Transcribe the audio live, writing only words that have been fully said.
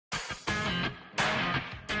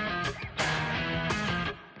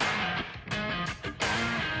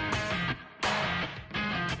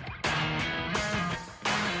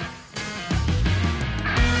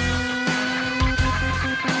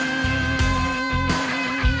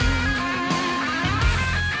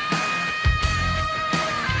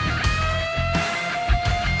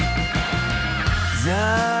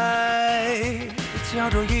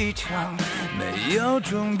做一场没有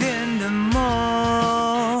终点的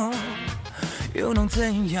梦，又能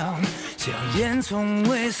怎样？香烟从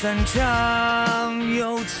未散场，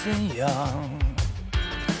又怎样？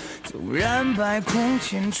纵然百孔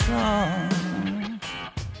千疮，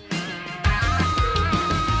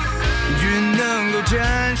只能够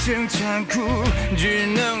战胜残酷，只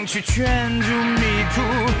能去圈住迷途。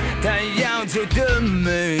他要走的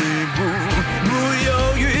每一步，不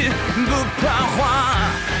犹豫，不彷徨。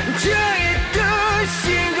这夜的星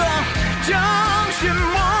光长什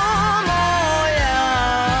么模样？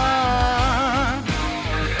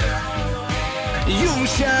用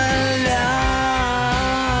善良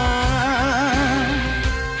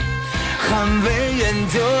捍卫原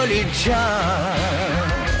则立场。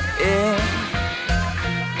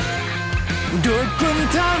多滚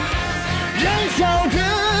烫，燃烧的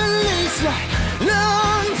理想，冷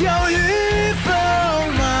掉与锋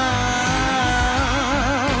芒。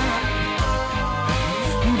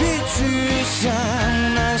别去想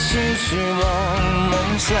那些失望梦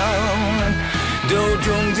想，都终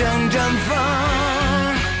将绽放，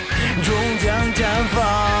终将绽放。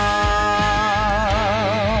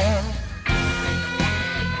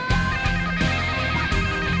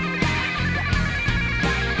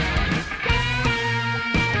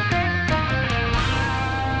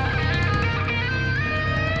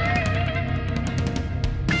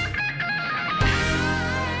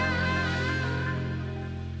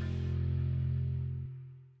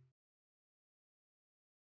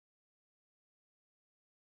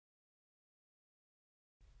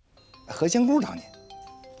何仙姑找你。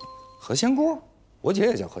何仙姑，我姐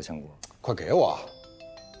也叫何仙姑，快给我。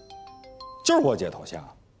就是我姐头像。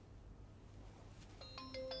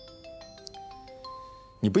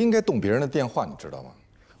你不应该动别人的电话，你知道吗？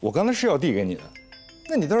我刚才是要递给你的，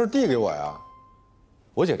那你倒是递给我呀。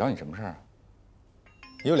我姐找你什么事儿？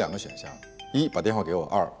你有2个选项：一，把电话给我；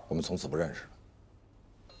二，我们从此不认识了。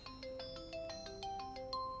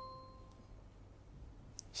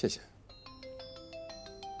谢谢。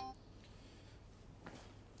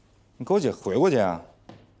你给我姐回过去啊！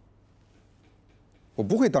我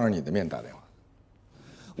不会当着你的面打电话。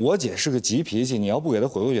我姐是个急脾气，你要不给她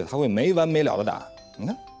回过去，她会没完没了的打。你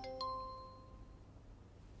看，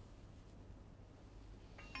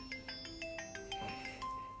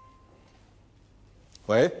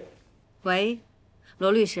喂，喂，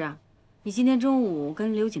罗律师，你今天中午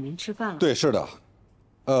跟刘景明吃饭了？对，是的。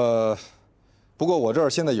不过我这儿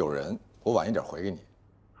现在有人，我晚一点回给你。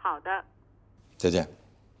好的。再见。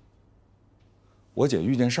我姐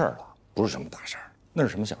遇见事儿了，不是什么大事儿，那是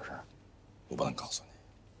什么小事儿？我不能告诉你。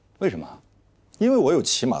为什么？因为我有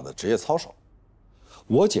起码的职业操守。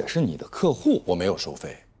我姐是你的客户，我没有收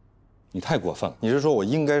费。你太过分了！你是说我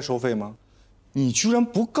应该收费吗？你居然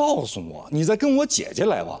不告诉我，你在跟我姐姐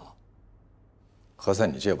来往。何塞，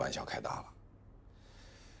你这玩笑开大了。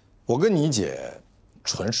我跟你姐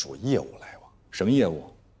纯属业务来往。什么业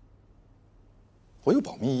务？我有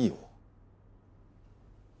保密义务。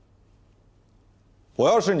我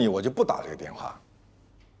要是你，我就不打这个电话。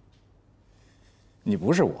你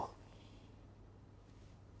不是我。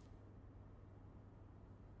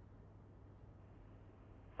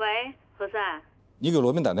喂，何塞，你给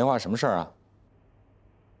罗宾打电话什么事儿啊？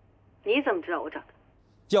你怎么知道我找他？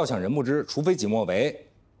要想人不知，除非己莫为。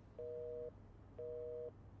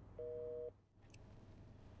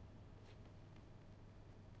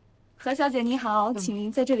何小姐你好，请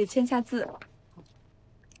您在这里签下字。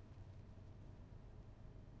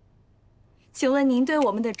请问您对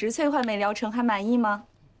我们的植萃焕美疗程还满意吗？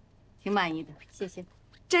挺满意的，谢谢。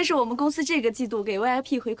这是我们公司这个季度给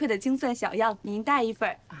VIP 回馈的精算小样，您带一份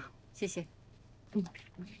啊，谢谢。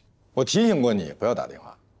我提醒过你不要打电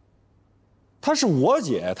话。她是我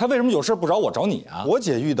姐，她为什么有事不找我，找你啊？我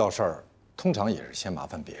姐遇到事儿，通常也是先麻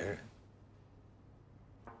烦别人。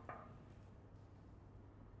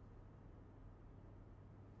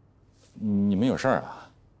你们有事儿啊？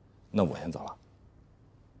那我先走了。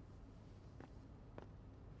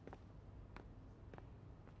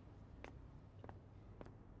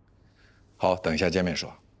好，等一下见面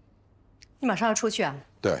说。你马上要出去啊？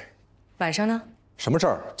对。晚上呢？什么事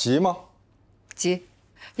儿？急吗？急，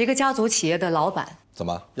一个家族企业的老板怎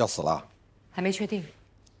么要死了？还没确定。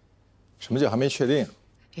什么叫还没确定？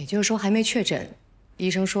也就是说还没确诊，医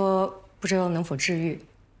生说不知道能否治愈，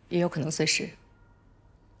也有可能随时。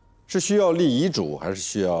是需要立遗嘱还是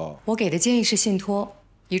需要？我给的建议是信托，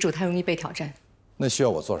遗嘱太容易被挑战。那需要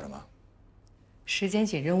我做什么？时间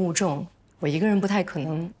紧，任务重，我一个人不太可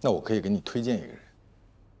能。那我可以给你推荐一个人。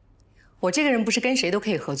我这个人不是跟谁都可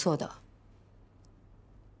以合作的。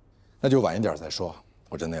那就晚一点再说，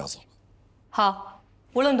我真的要走了。好，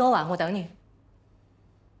无论多晚，我等你。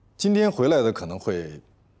今天回来的可能会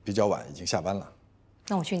比较晚，已经下班了。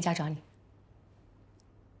那我去你家找你。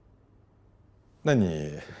那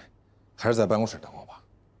你还是在办公室等我吧。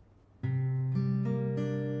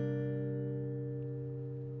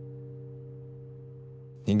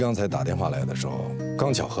您刚才打电话来的时候，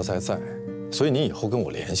刚巧何才在，所以您以后跟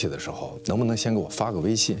我联系的时候，能不能先给我发个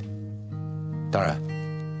微信？当然，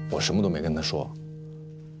我什么都没跟他说。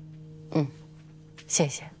谢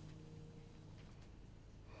谢。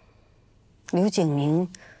刘景明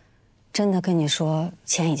真的跟你说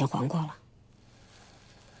钱已经还过了？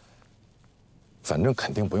反正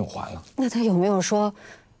肯定不用还了。那他有没有说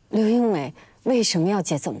刘英美为什么要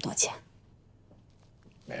借这么多钱？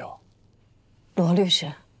没有。罗律师，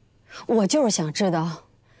我就是想知道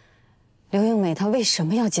刘英美她为什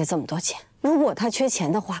么要借这么多钱？如果她缺钱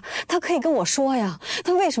的话，她可以跟我说呀，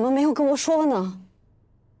她为什么没有跟我说呢？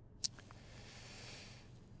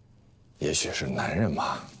也许是男人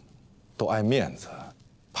嘛，都爱面子，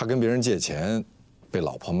怕跟别人借钱，被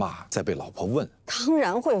老婆骂，再被老婆问。当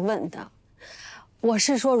然会问的。我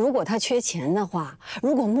是说，如果他缺钱的话，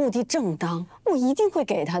如果目的正当，我一定会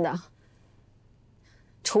给他的。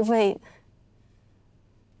除非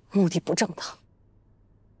目的不正当。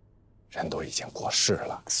人都已经过世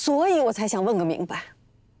了，所以我才想问个明白。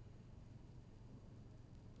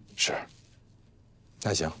是。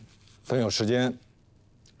那行，等有时间，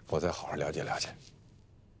我再好好了解了解。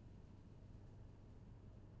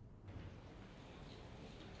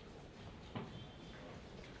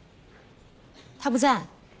他不在。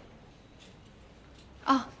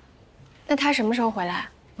哦，那他什么时候回来？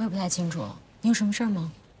我也不太清楚。你有什么事儿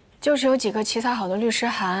吗？就是有几个起草好的律师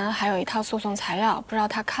函，还有一套诉讼材料，不知道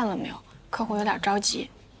他看了没有？客户有点着急。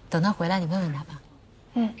等他回来，你问问他吧。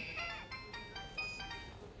嗯。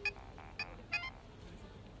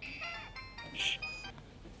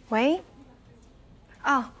喂。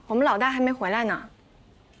哦，我们老大还没回来呢。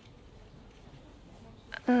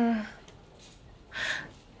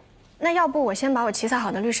那要不我先把我起草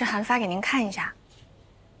好的律师函发给您看一下。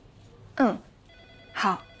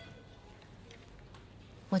好。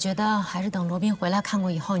我觉得还是等罗宾回来看过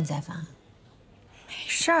以后你再发。没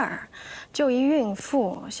事儿，就一孕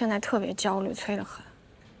妇，现在特别焦虑，催得很。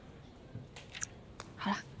好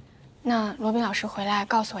了，那罗宾老师回来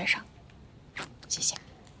告诉我一声。谢谢。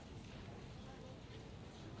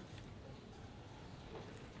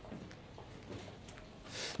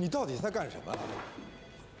你到底在干什么？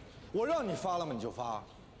我让你发了吗？你就发。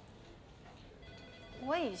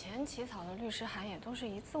我以前起草的律师函也都是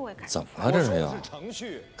一字未改。怎么了这是呀？程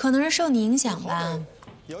序。可能是受你影响吧。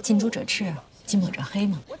近朱者赤，近墨者黑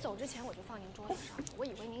嘛。我走之前我就放您桌子上了，我以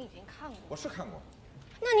为您已经看过。我是看过。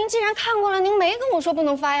那您既然看过了，您没跟我说不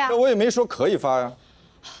能发呀？那我也没说可以发呀。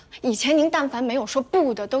以前您但凡没有说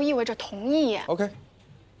不的，都意味着同意。OK，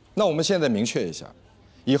 那我们现在明确一下，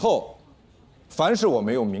以后，凡是我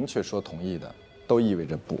没有明确说同意的，都意味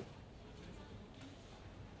着不。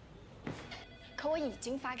可我已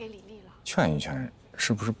经发给李丽了。劝一劝，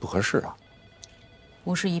是不是不合适啊？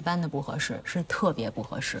不是一般的不合适，是特别不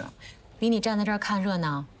合适，比你站在这儿看热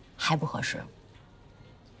闹还不合适。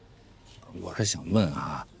我是想问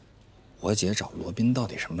啊，我姐找罗宾到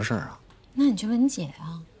底什么事儿啊？那你去问你姐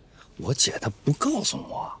啊。我姐她不告诉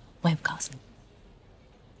我，我也不告诉你。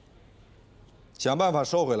想办法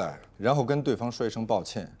收回来，然后跟对方说一声抱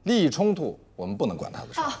歉。利益冲突，我们不能管他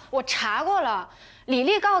的事。我查过了，李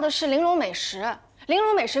丽告的是玲珑美食，玲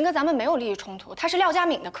珑美食跟咱们没有利益冲突，他是廖家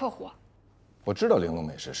敏的客户。我知道玲珑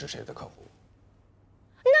美食是谁的客户。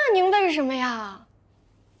那您为什么呀？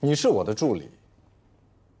你是我的助理，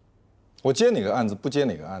我接哪个案子不接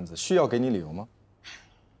哪个案子，需要给你理由吗？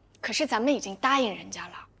可是咱们已经答应人家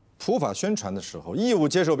了。普法宣传的时候，义务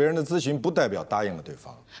接受别人的咨询，不代表答应了对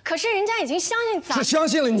方。可是人家已经相信咱，是相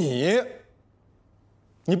信了你。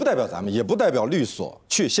你不代表咱们，也不代表律所。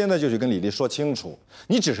现在就去跟李丽说清楚，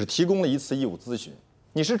你只是提供了一次义务咨询，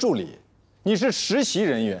你是助理，你是实习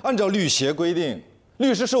人员。按照律协规定，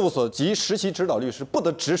律师事务所及实习指导律师不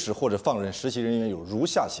得指使或者放任实习人员有如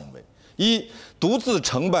下行为：一、独自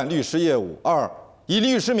承办律师业务；二、以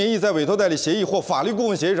律师名义在委托代理协议或法律顾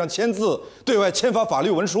问协议上签字，对外签发法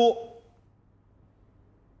律文书。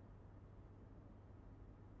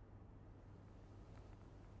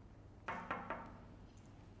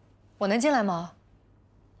我能进来吗？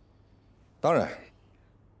当然。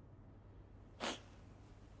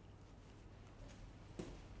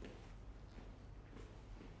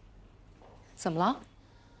怎么了？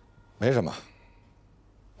没什么，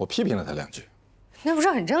我批评了他2句。那不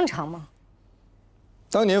是很正常吗？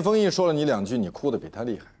当年丰毅说了你2句，你哭得比他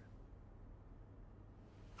厉害。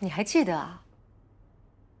你还记得啊？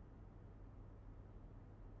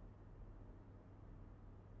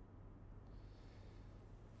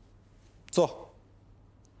坐。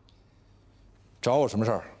找我什么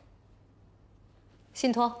事儿？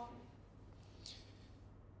信托，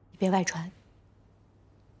你别外传。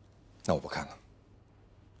那我不看了。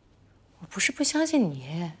我不是不相信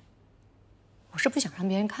你，我是不想让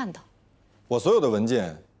别人看到。我所有的文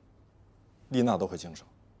件，丽娜都会经手。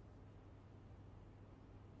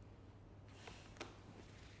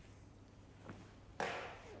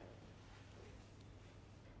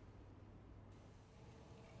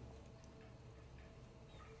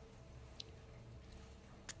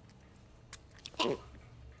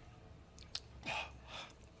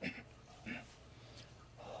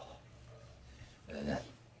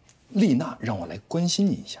丽娜让我来关心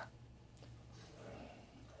你一下。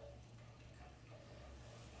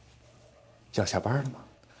要下班了吗？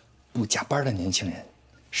不加班的年轻人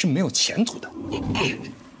是没有前途的。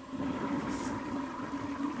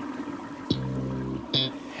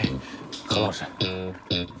何老师，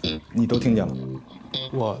你都听见了吗？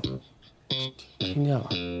我听见了。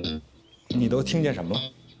你都听见什么了？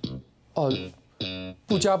哦，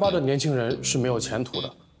不加班的年轻人是没有前途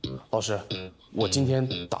的。老师，我今天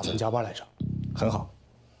打算加班来着。很好。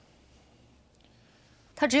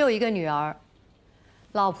他只有一个女儿，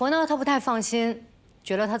老婆呢，他不太放心，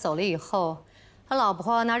觉得他走了以后，他老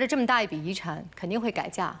婆拿着这么大一笔遗产，肯定会改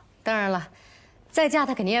嫁。当然了，再嫁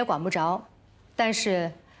他肯定也管不着，但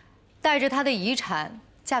是带着他的遗产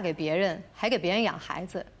嫁给别人，还给别人养孩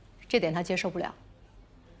子，这点他接受不了。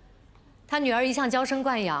他女儿一向娇生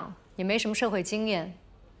惯养，也没什么社会经验，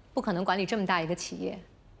不可能管理这么大一个企业。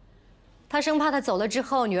他生怕他走了之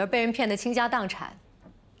后，女儿被人骗得倾家荡产。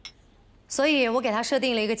所以我给他设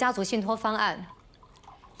定了一个家族信托方案，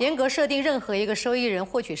严格设定任何一个受益人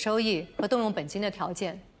获取收益和动用本金的条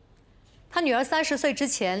件。他女儿30岁之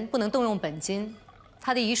前不能动用本金，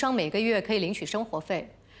他的遗孀每个月可以领取生活费，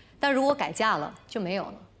但如果改嫁了就没有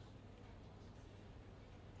了。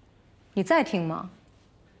你在听吗？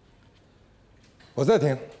我在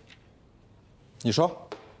听。你说。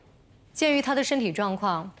鉴于他的身体状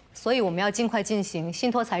况，所以我们要尽快进行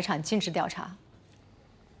信托财产尽职调查。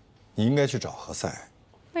你应该去找何塞。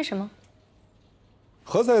为什么？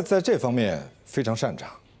何塞在这方面非常擅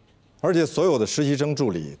长，而且所有的实习生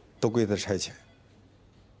助理都归他差遣。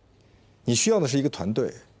你需要的是一个团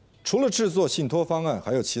队，除了制作信托方案，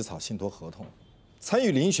还有起草信托合同，参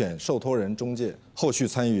与遴选受托人中介，后续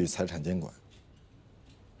参与财产监管。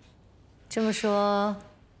这么说，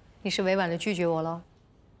你是委婉地拒绝我了？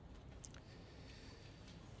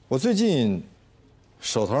我最近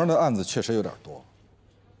手头上的案子确实有点多。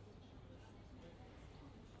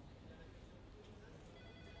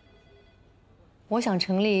我想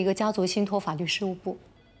成立一个家族信托法律事务部。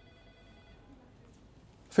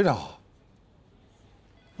非常好。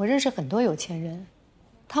我认识很多有钱人，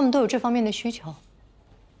他们都有这方面的需求。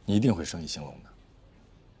你一定会生意兴隆的。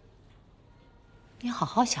你好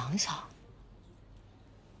好想想。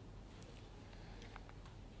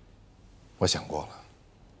我想过了。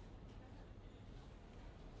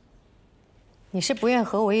你是不愿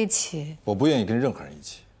和我一起？我不愿意跟任何人一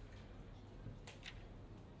起。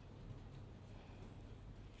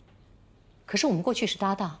可是我们过去是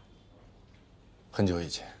搭档。很久以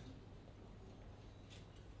前。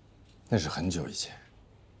那是很久以前。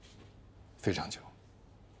非常久。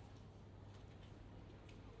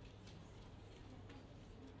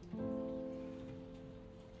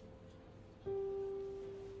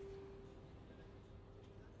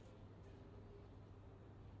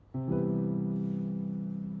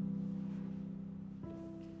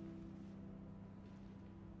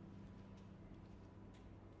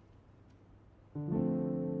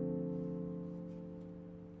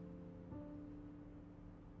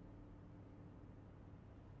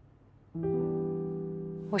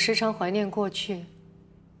我时常怀念过去。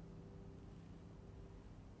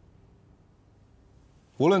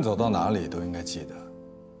无论走到哪里，都应该记得，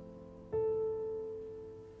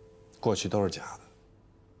过去都是假的。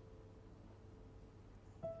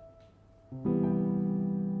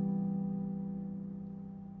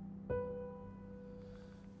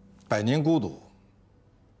百年孤独。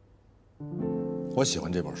我喜欢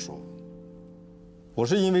这本书。我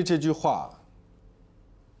是因为这句话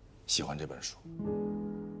喜欢这本书。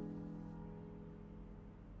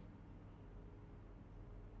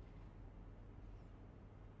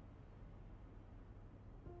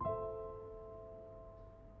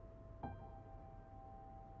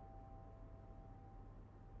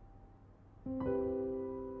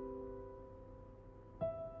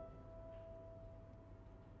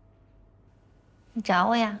你找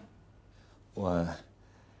我呀？我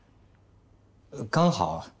刚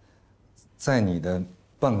好在你的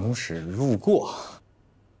办公室路过。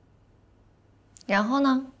然后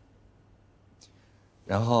呢？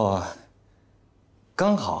然后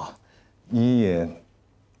刚好你也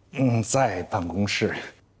在办公室，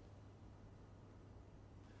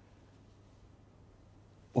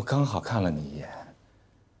我刚好看了你一眼，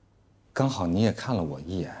刚好你也看了我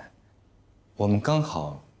一眼，我们刚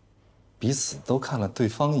好彼此都看了对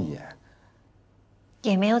方一眼，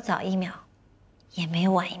也没有早1秒，也没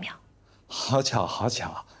有晚1秒，好巧好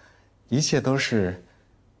巧，一切都是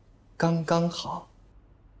刚刚好。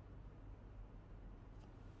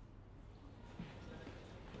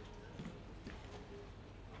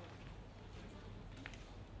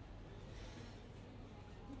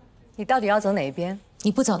你到底要走哪一边？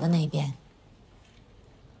你不走的那一边。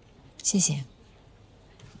谢谢。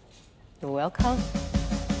You're welcome。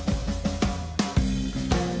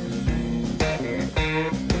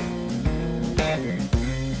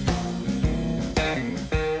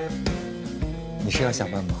你是要下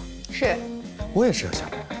班吗？是，我也是要下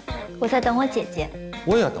班。我在等我姐姐。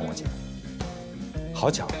我也要等我姐。好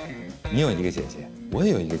巧，你有一个姐姐，我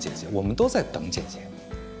也有一个姐姐，我们都在等姐姐。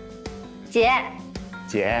姐，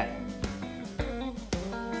姐，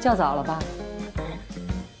叫早了吧？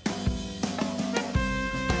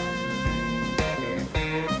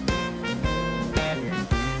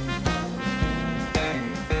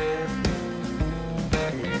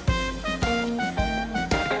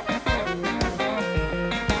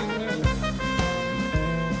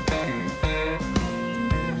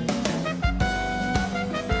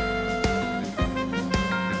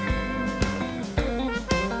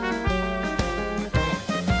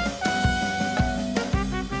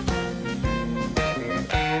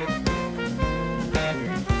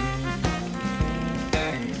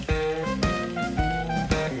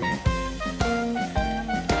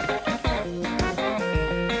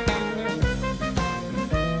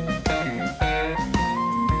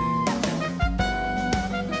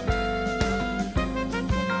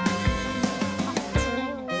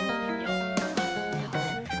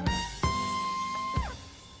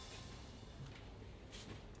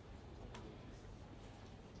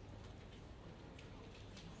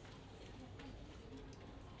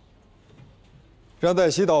让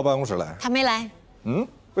黛西到我办公室来。他没来。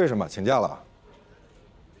为什么请假了？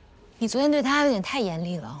你昨天对他有点太严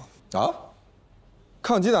厉了。啊？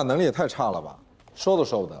抗击打能力也太差了吧？说都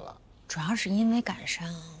说不得了。主要是因为赶上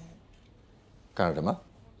干什么？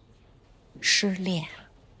失恋。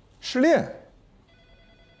失恋？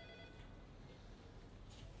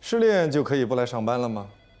失恋就可以不来上班了吗？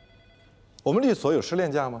我们律所有失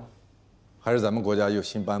恋假吗？还是咱们国家又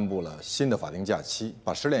新颁布了新的法定假期，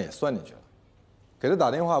把失恋也算进去了？给他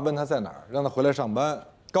打电话问他在哪儿，让他回来上班。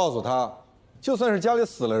告诉他，就算是家里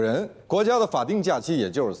死了人，国家的法定假期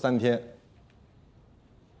也就是3天。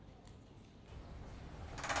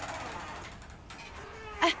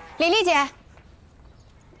哎，李丽姐。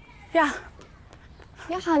呀，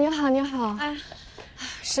你好，你好，你好。哎，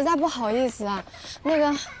实在不好意思啊，那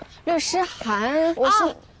个律师函，我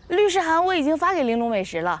是、律师函我已经发给玲珑美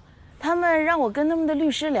食了，他们让我跟他们的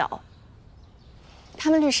律师聊。他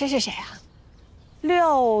们律师是谁啊？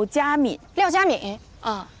廖佳敏。廖佳敏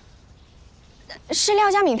啊，是廖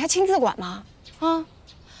佳敏他亲自管吗？啊，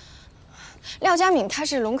廖佳敏他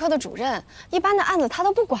是龙科的主任，一般的案子他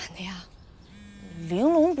都不管的呀。玲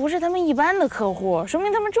珑不是他们一般的客户，说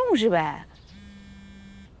明他们重视呗。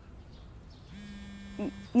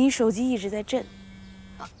你手机一直在震。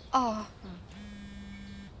哦。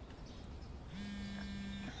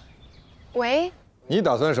喂。你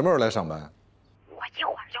打算什么时候来上班？我一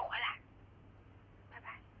会儿就回来。拜拜。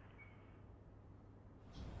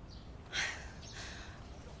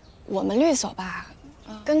我们律所吧，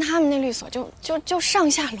跟他们那律所就上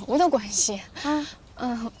下楼的关系。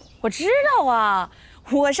我知道啊，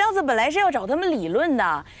我上次本来是要找他们理论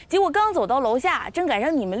的，结果刚走到楼下，正赶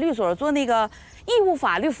上你们律所做那个义务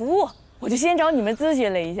法律服务，我就先找你们咨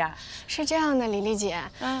询了一下。是这样的，李丽姐，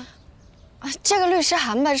这个律师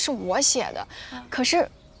函吧是我写的，可是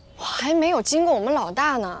我还没有经过我们老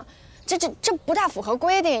大呢。这不大符合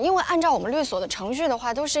规定，因为按照我们律所的程序的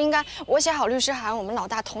话，都是应该我写好律师函，我们老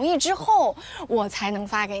大同意之后，我才能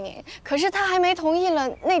发给您。可是他还没同意了，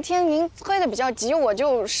那天您催得比较急，我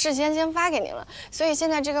就事先发给您了。所以现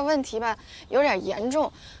在这个问题吧有点严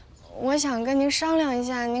重，我想跟您商量一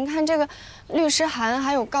下。您看这个律师函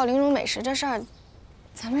还有告玲珑美食这事儿，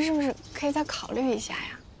咱们是不是可以再考虑一下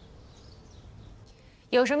呀？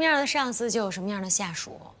有什么样的上司就有什么样的下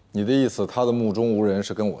属。你的意思，他的目中无人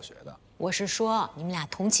是跟我学的？我是说，你们俩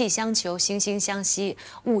同气相求，惺惺相惜，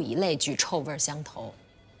物以类聚，臭味相投。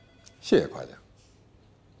谢谢夸奖。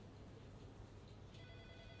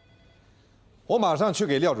我马上去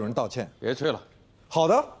给廖主任道歉。别催了。好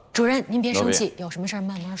的，主任您别生气，有什么事儿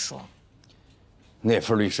慢慢说。那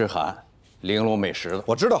份律师函，玲珑美食的，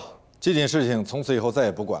我知道这件事情从此以后再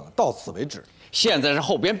也不管了，到此为止。现在是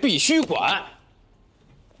后边必须管。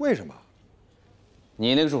为什么？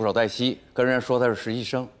你那个助手黛西跟人说他是实习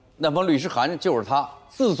生，那封律师函就是他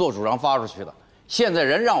自作主张发出去的。现在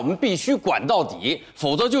人让我们必须管到底，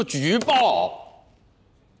否则就举报。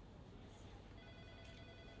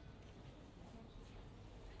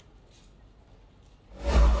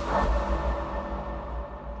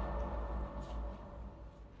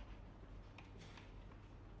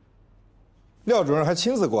廖主任还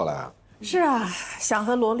亲自过来啊？是啊，想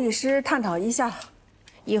和罗律师探讨一下，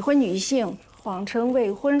已婚女性谎称未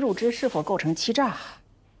婚入职是否构成欺诈。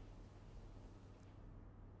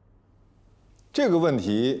这个问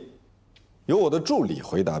题由我的助理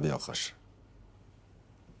回答比较合适。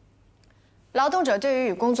劳动者对于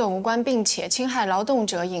与工作无关并且侵害劳动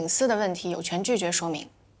者隐私的问题，有权拒绝说明。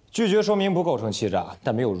拒绝说明不构成欺诈，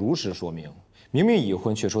但没有如实说明，明明已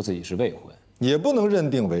婚却说自己是未婚，也不能认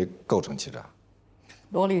定为构成欺诈。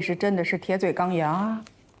罗律师真的是铁嘴钢牙啊！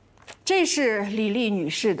这是李丽女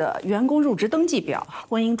士的员工入职登记表，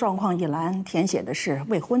婚姻状况一栏填写的是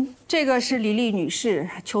未婚。这个是李丽女士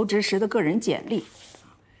求职时的个人简历，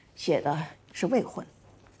写的是未婚。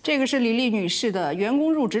这个是李丽女士的员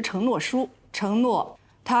工入职承诺书，承诺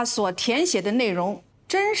她所填写的内容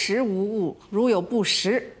真实无误，如有不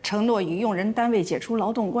实，承诺与用人单位解除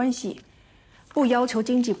劳动关系，不要求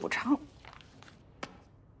经济补偿。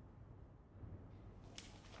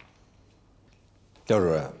廖主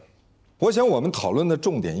任，我想我们讨论的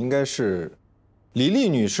重点应该是李丽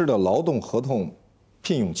女士的劳动合同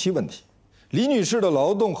聘用期问题。李女士的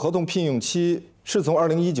劳动合同聘用期是从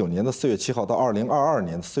2019年的4月7号到2022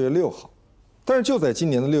年的4月6号，但是就在今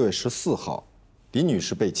年的6月14号，李女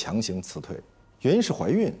士被强行辞退，原因是怀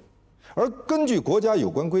孕。而根据国家有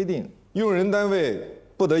关规定，用人单位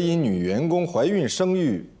不得因女员工怀孕、生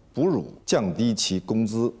育、哺乳降低其工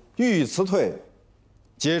资，予以辞退、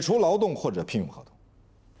解除劳动或者聘用合同。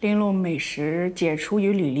玲珑美食解除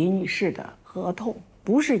与李丽女士的合同，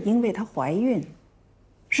不是因为她怀孕，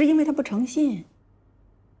是因为她不诚信。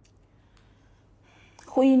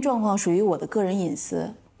婚姻状况属于我的个人隐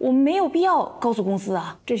私，我没有必要告诉公司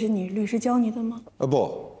啊。这是你律师教你的吗？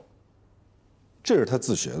不，这是他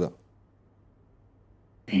自学的。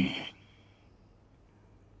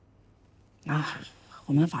那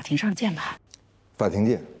我们法庭上见吧。法庭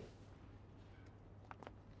见。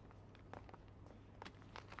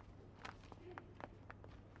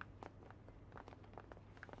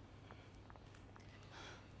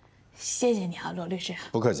谢谢你啊，罗律师。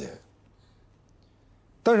不客气。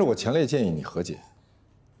但是我强烈建议你和解。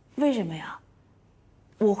为什么呀？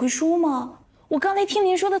我会输吗？我刚才听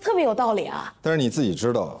您说的特别有道理啊。但是你自己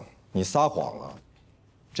知道，你撒谎了，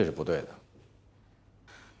这是不对的。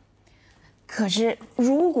可是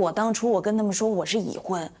如果当初我跟他们说我是已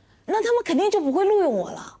婚，那他们肯定就不会录用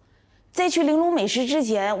我了。在去玲珑美食之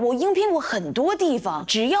前，我应聘过很多地方，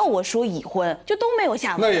只要我说已婚，就都没有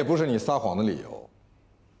下文。那也不是你撒谎的理由。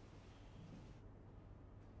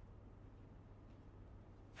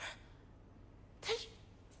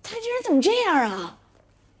他这人怎么这样啊？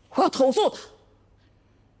我要投诉他！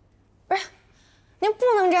不是，您不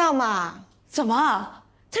能这样吧？怎么？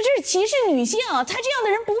他这是歧视女性，他这样的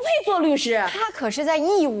人不配做律师。他可是在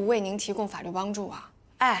义务为您提供法律帮助啊！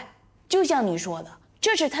哎，就像你说的，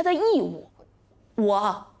这是他的义务。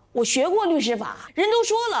我学过律师法，人都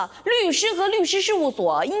说了，律师和律师事务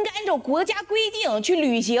所应该按照国家规定去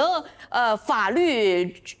履行法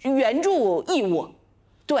律援助义务。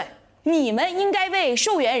对，你们应该为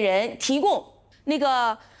受援人提供那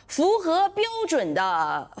个符合标准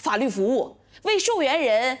的法律服务，为受援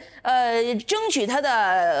人争取他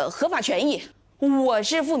的合法权益。我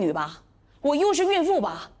是妇女吧，我又是孕妇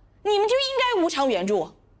吧，你们就应该无偿援助。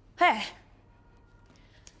哎，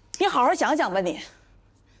你好好想想吧你。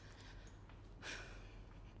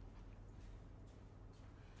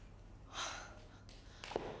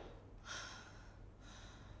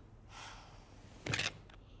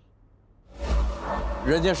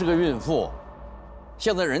人家是个孕妇，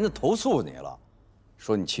现在人家投诉你了，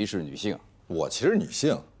说你歧视女性。我歧视女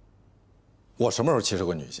性？我什么时候歧视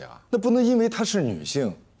过女性啊？那不能因为她是女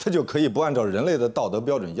性，她就可以不按照人类的道德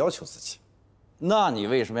标准要求自己。那你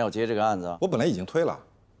为什么要接这个案子？我本来已经推了，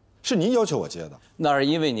是您要求我接的。那是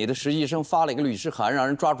因为你的实习生发了一个律师函，让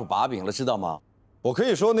人抓住把柄了，知道吗？我可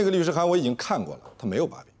以说那个律师函我已经看过了，他没有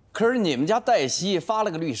把柄。可是你们家黛西发了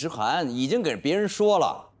个律师函，已经给别人说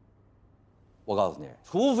了。我告诉你，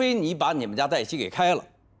除非你把你们家黛西给开了，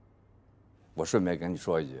我顺便跟你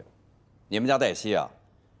说一句，你们家黛西啊，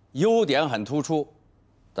优点很突出，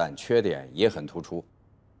但缺点也很突出。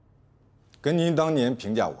跟您当年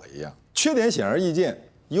评价我一样，缺点显而易见，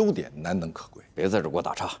优点难能可贵。别在这给我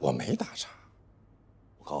打岔，我没打岔。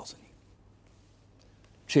我告诉你，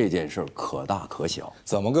这件事可大可小。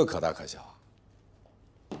怎么个可大可小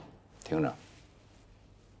啊？听着，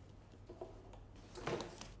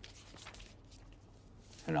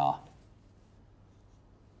听着啊，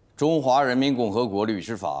《中华人民共和国律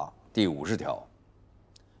师法》第50条，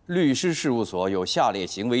律师事务所有下列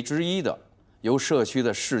行为之一的，由社区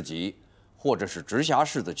的市级或者是直辖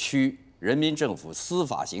市的区人民政府司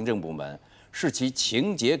法行政部门视其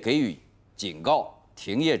情节给予警告、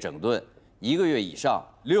停业整顿1个月以上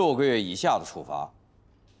6个月以下的处罚，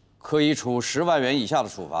可以处10万元以下的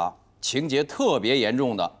处罚；情节特别严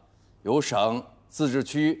重的，由省、自治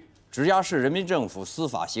区、直辖市人民政府司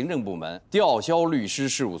法行政部门吊销律师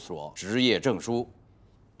事务所执业证书。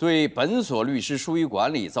对本所律师疏于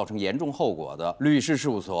管理造成严重后果的，律师事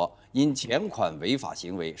务所因前款违法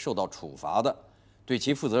行为受到处罚的，对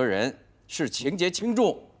其负责人视情节轻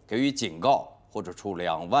重给予警告或者处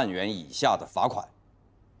2万元以下的罚款。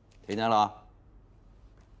听见了？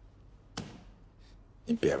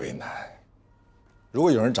您别为难。如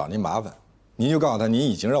果有人找您麻烦，您就告诉他您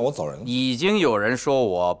已经让我走人了。已经有人说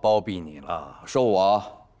我包庇你了，说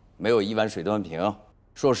我没有1碗水端平，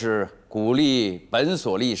说是鼓励本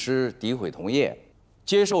所律师诋毁同业，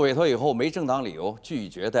接受委托以后没正当理由拒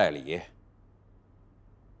绝代理。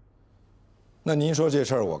那您说这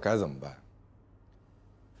事儿我该怎么办？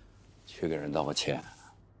去给人道个歉。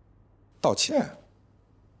道歉？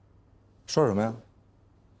说什么呀？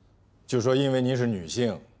就说因为您是女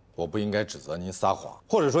性，我不应该指责您撒谎，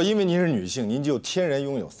或者说因为您是女性，您就天然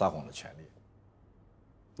拥有撒谎的权利。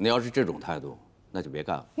你要是这种态度，那就别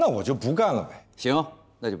干了。那我就不干了呗。行，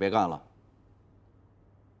那就别干了。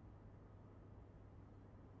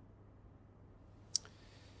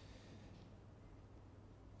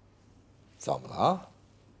怎么了？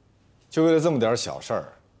就为了这么点小事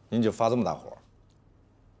儿，您就发这么大火？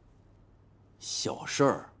小事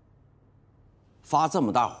儿，发这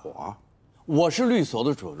么大火？我是律所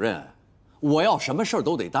的主任，我要什么事儿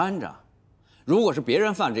都得担着。如果是别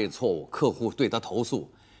人犯这个错误，客户对他投诉，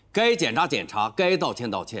该检查检查，该道歉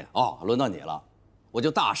道歉。哦，轮到你了，我就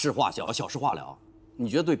大事化小，小事化了。你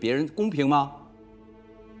觉得对别人公平吗？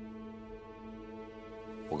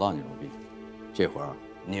我告诉你，罗宾，这会儿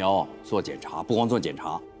你要做检查，不光做检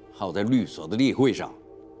查，还要在律所的例会上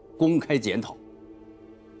公开检讨。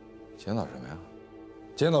检讨什么呀？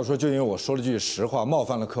检讨说就因为我说了句实话，冒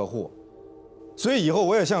犯了客户，所以以后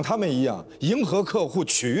我也像他们一样迎合客户，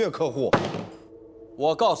取悦客户。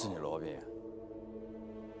我告诉你，罗宾，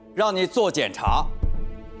让你做检查，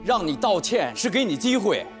让你道歉是给你机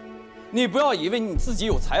会，你不要以为你自己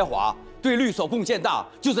有才华，对律所贡献大，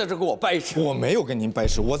就在这给我掰扯。我没有跟您掰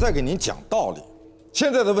扯，我在给您讲道理。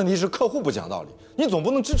现在的问题是客户不讲道理，你总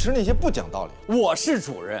不能支持那些不讲道理。我是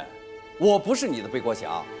主任，我不是你的背锅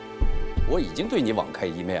侠，我已经对你网开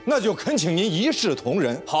一面，那就恳请您一视同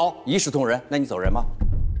仁。好，一视同仁，那你走人吧。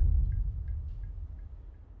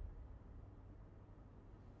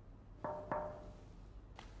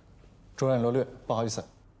主任罗略，不好意思。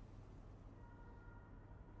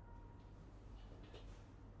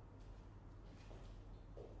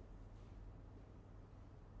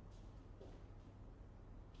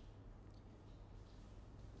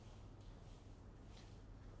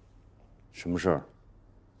什么事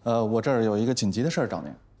儿？我这儿有一个紧急的事儿找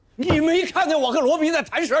您。你没看见我和罗宾在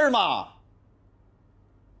谈事儿吗？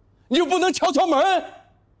你就不能敲敲门？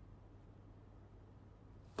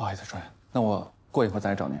不好意思，主任，那我过一会儿再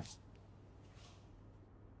来找您。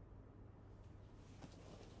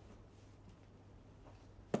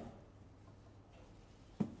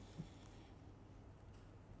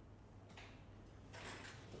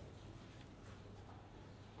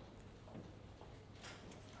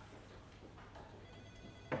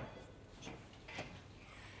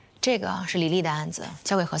这个是李丽的案子，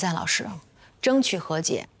交给何赛老师，争取和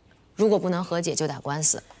解。如果不能和解，就打官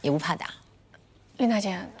司，也不怕打。丽娜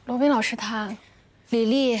姐，罗宾老师他，李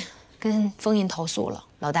丽跟封印投诉了，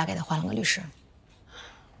老大给他换了个律师。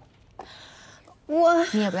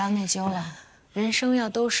你也不要内疚了，人生要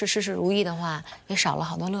都是事事如意的话，也少了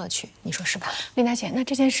好多乐趣，你说是吧？丽娜姐，那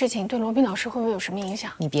这件事情对罗宾老师会不会有什么影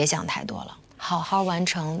响？你别想太多了，好好完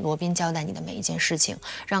成罗宾交代你的每一件事情，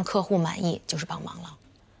让客户满意就是帮忙了。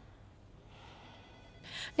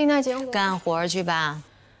丽娜姐，干活去吧。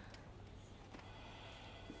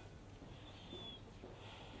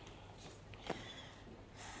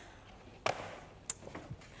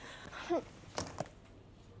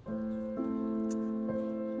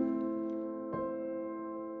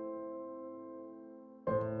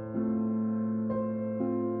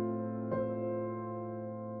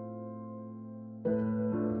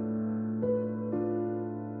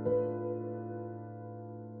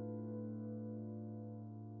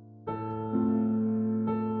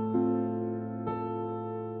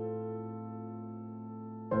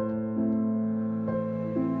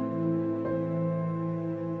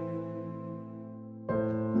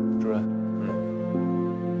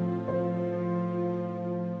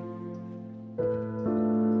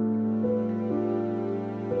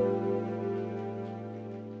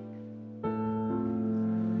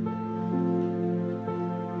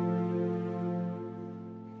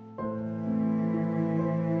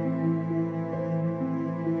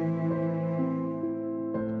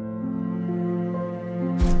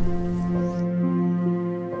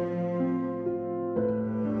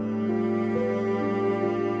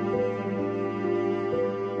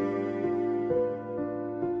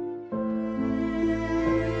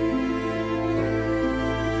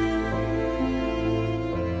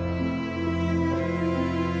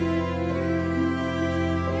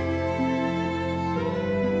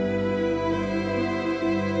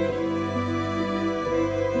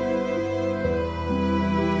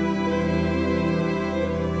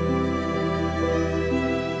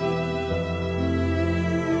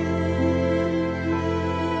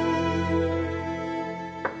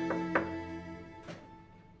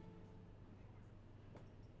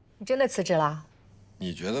你真的辞职了？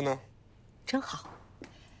你觉得呢？真好。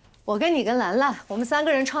我跟你跟兰兰，我们3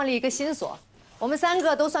个人创立一个新所，我们3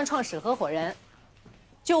个都算创始合伙人，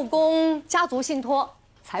就供家族信托、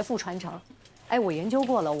财富传承。哎，我研究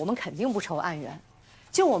过了，我们肯定不愁案源。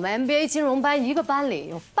就我们 MBA 金融班一个班里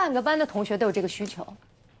有半个班的同学都有这个需求。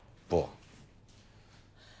不。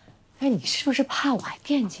哎，你是不是怕我还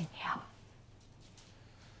惦记你啊？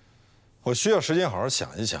我需要时间好好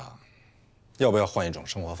想一想，要不要换一种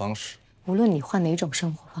生活方式。无论你换哪种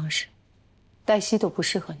生活方式，黛西都不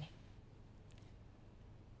适合你。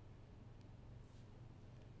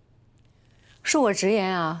恕我直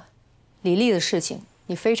言啊，李丽的事情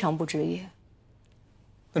你非常不职业。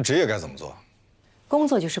那职业该怎么做？工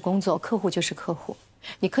作就是工作，客户就是客户。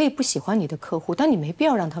你可以不喜欢你的客户，但你没必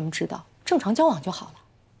要让他们知道，正常交往就好了。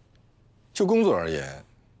就工作而言，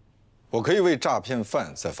我可以为诈骗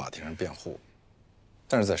犯在法庭上辩护，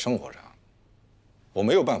但是在生活上，我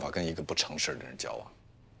没有办法跟一个不诚实的人交往。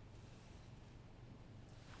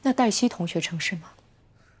那黛西同学诚实吗？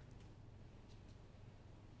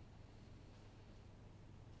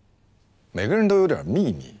每个人都有点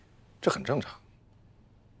秘密，这很正常。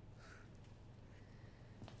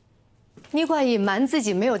你管隐瞒自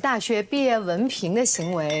己没有大学毕业文凭的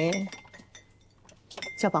行为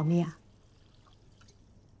叫保密啊？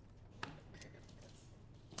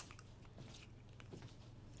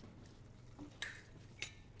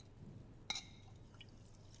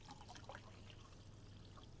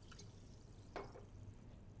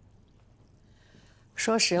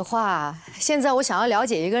说实话，现在我想要了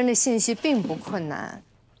解一个人的信息并不困难。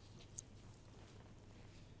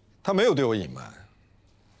他没有对我隐瞒，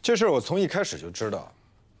这事儿我从一开始就知道。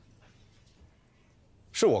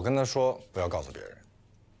是我跟他说不要告诉别人。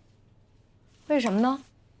为什么呢？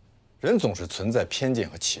人总是存在偏见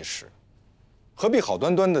和歧视，何必好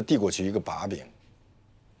端端的递过去一个把柄，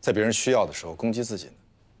在别人需要的时候攻击自己呢？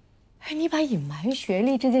哎，你把隐瞒学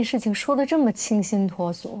历这件事情说得这么清新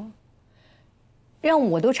脱俗，让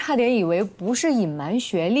我都差点以为不是隐瞒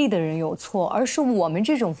学历的人有错，而是我们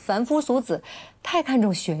这种凡夫俗子太看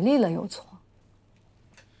重学历了有错。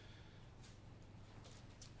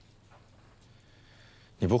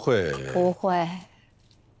你不会？不会。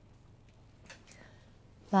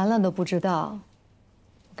兰兰都不知道，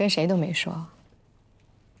我跟谁都没说。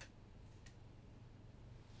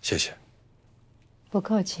谢谢。不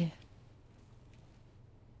客气。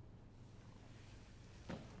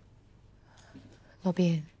罗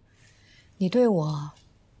宾，你对我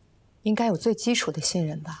应该有最基础的信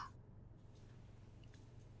任吧？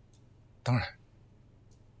当然。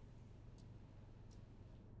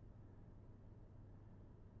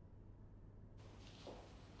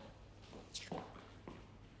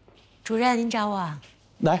主任，您找我啊？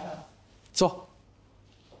来，坐。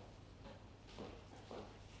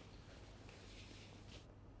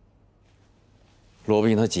罗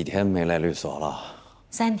宾他几天没来律所了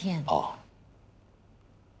？3天。哦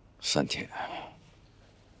，3天。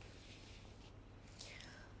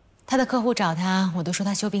他的客户找他，我都说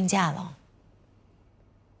他休病假了。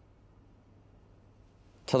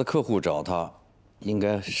他的客户找他，应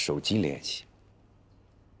该手机联系。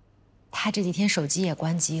他这几天手机也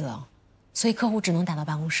关机了，所以客户只能打到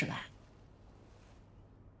办公室来。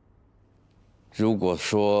如果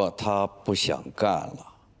说他不想干了，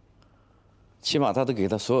起码他得给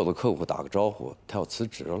他所有的客户打个招呼，他要辞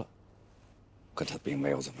职了。可他并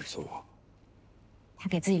没有这么做。他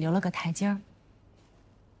给自己留了个台阶儿。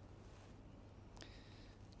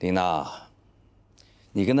琳娜，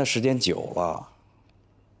你跟他时间久了，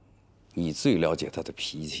你最了解他的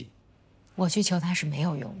脾气。我去求他是没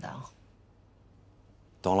有用的。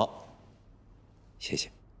懂了，谢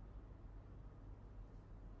谢。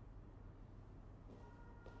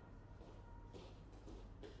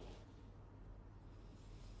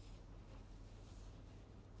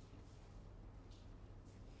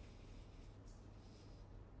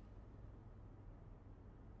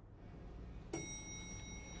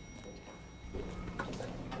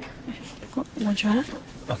我觉得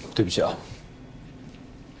啊，对不起啊。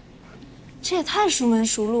这也太熟门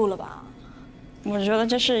熟路了吧？我觉得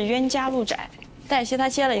这是冤家路窄。黛西她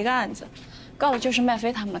接了一个案子，告的就是麦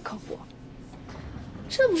飞他们的客户。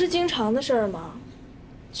这不是经常的事儿吗？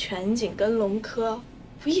全景跟龙科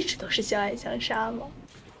不一直都是相爱相杀吗？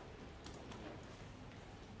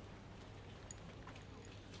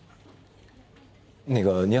那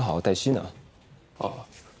个你好，黛西呢？哦，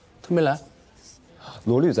他没来。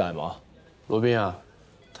罗律在吗？罗宾啊，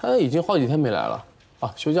他已经好几天没来了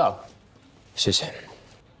啊，休假了。谢谢。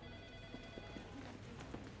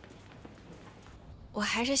我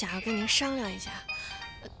还是想要跟您商量一下，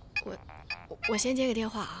我先接个电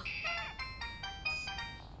话啊。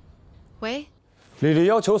喂，李丽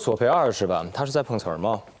要求索赔20万，他是在碰瓷儿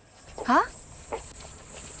吗？啊？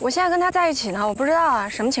我现在跟他在一起呢，我不知道啊，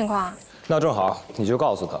什么情况？那正好，你就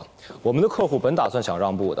告诉他，我们的客户本打算想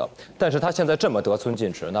让步的，但是他现在这么得寸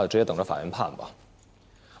进尺，那就直接等着法院判吧。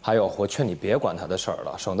还有，我劝你别管他的事儿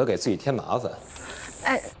了，省得给自己添麻烦。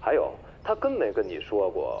哎，还有，他跟没跟你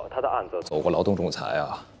说过他的案子走过劳动仲裁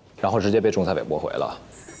啊？然后直接被仲裁委驳回了。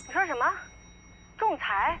你说什么？仲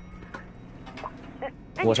裁？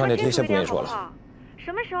我上这题先不跟你说了。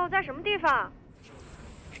什么时候在什么地方？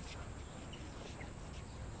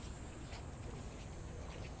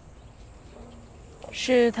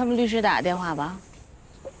是他们律师打的电话吧？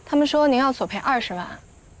他们说您要索赔20万。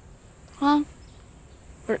啊？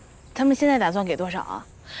不是，他们现在打算给多少啊？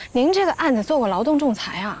您这个案子做过劳动仲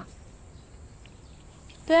裁啊？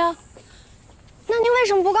对啊。那您为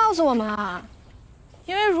什么不告诉我们啊？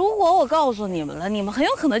因为如果我告诉你们了，你们很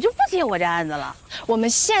有可能就不接我这案子了。我们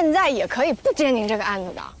现在也可以不接您这个案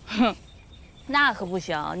子的。哼，那可不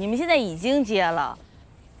行，你们现在已经接了。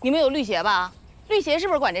你们有律协吧？律协是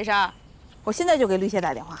不是管这事儿？我现在就给律协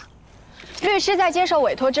打电话。律师在接受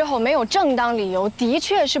委托之后没有正当理由，的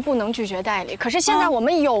确是不能拒绝代理。可是现在我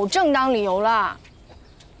们有正当理由了。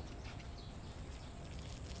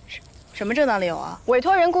什么正当理由啊？委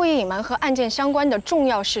托人故意隐瞒和案件相关的重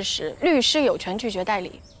要事实，律师有权拒绝代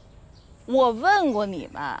理。我问过你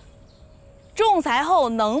们，仲裁后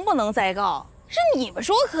能不能再告？是你们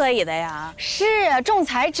说可以的呀。是啊，仲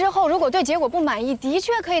裁之后如果对结果不满意，的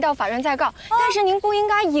确可以到法院再告。但是您不应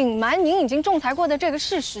该隐瞒您已经仲裁过的这个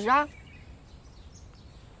事实啊。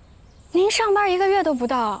您上班1个月都不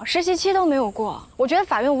到，实习期都没有过，我觉得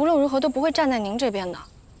法院无论如何都不会站在您这边的。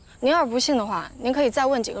您要是不信的话，您可以再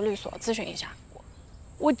问几个律所咨询一下。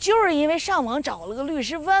我就是因为上网找了个律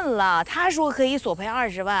师问了，他说可以索赔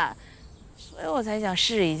20万，所以我才想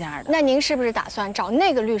试一下的。那您是不是打算找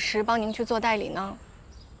那个律师帮您去做代理呢？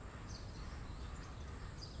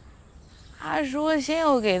他说先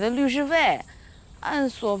要给的律师费，按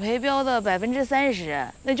索赔标的30%，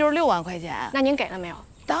那就是6万块钱。那您给了没有？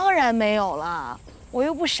当然没有了，我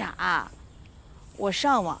又不傻。我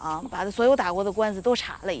上网把他所有打过的官司都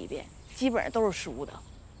查了一遍，基本上都是输的。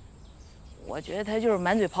我觉得他就是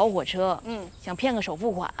满嘴跑火车，想骗个首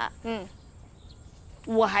付款，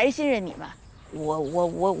我还是信任你们。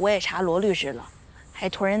我也查罗律师了，还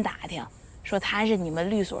托人打听，说他是你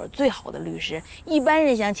们律所最好的律师，一般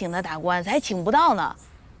人想请他打官司还请不到呢，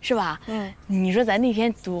是吧？你说咱那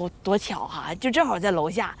天多巧哈，就正好在楼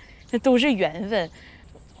下，这都是缘分。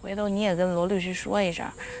回头你也跟罗律师说一声。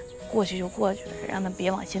过去就过去了，让他别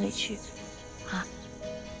往心里去，啊。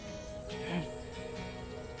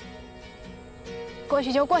过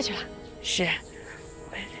去就过去了。是。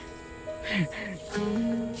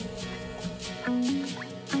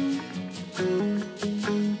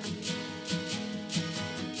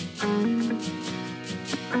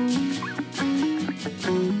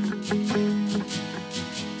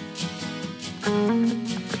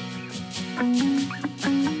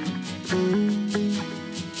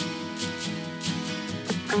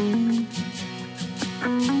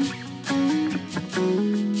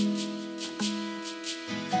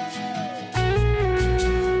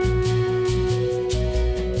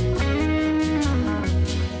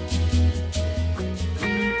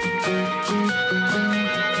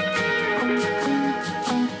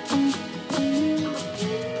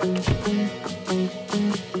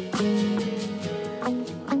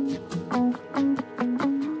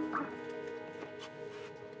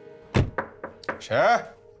谁？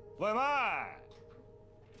外卖。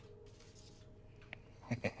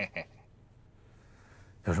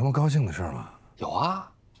有什么高兴的事吗？有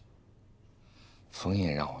啊。封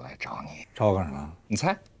印让我来找你，找我干什么？你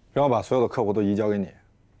猜？让我把所有的客户都移交给你。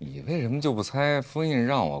你为什么就不猜封印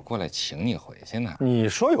让我过来请你回去呢？你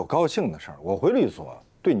说有高兴的事儿，我回律所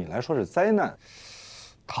对你来说是灾难。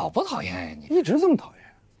讨不讨厌呀？你一直这么讨厌。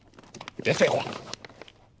别废话。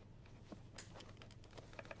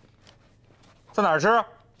在哪儿吃？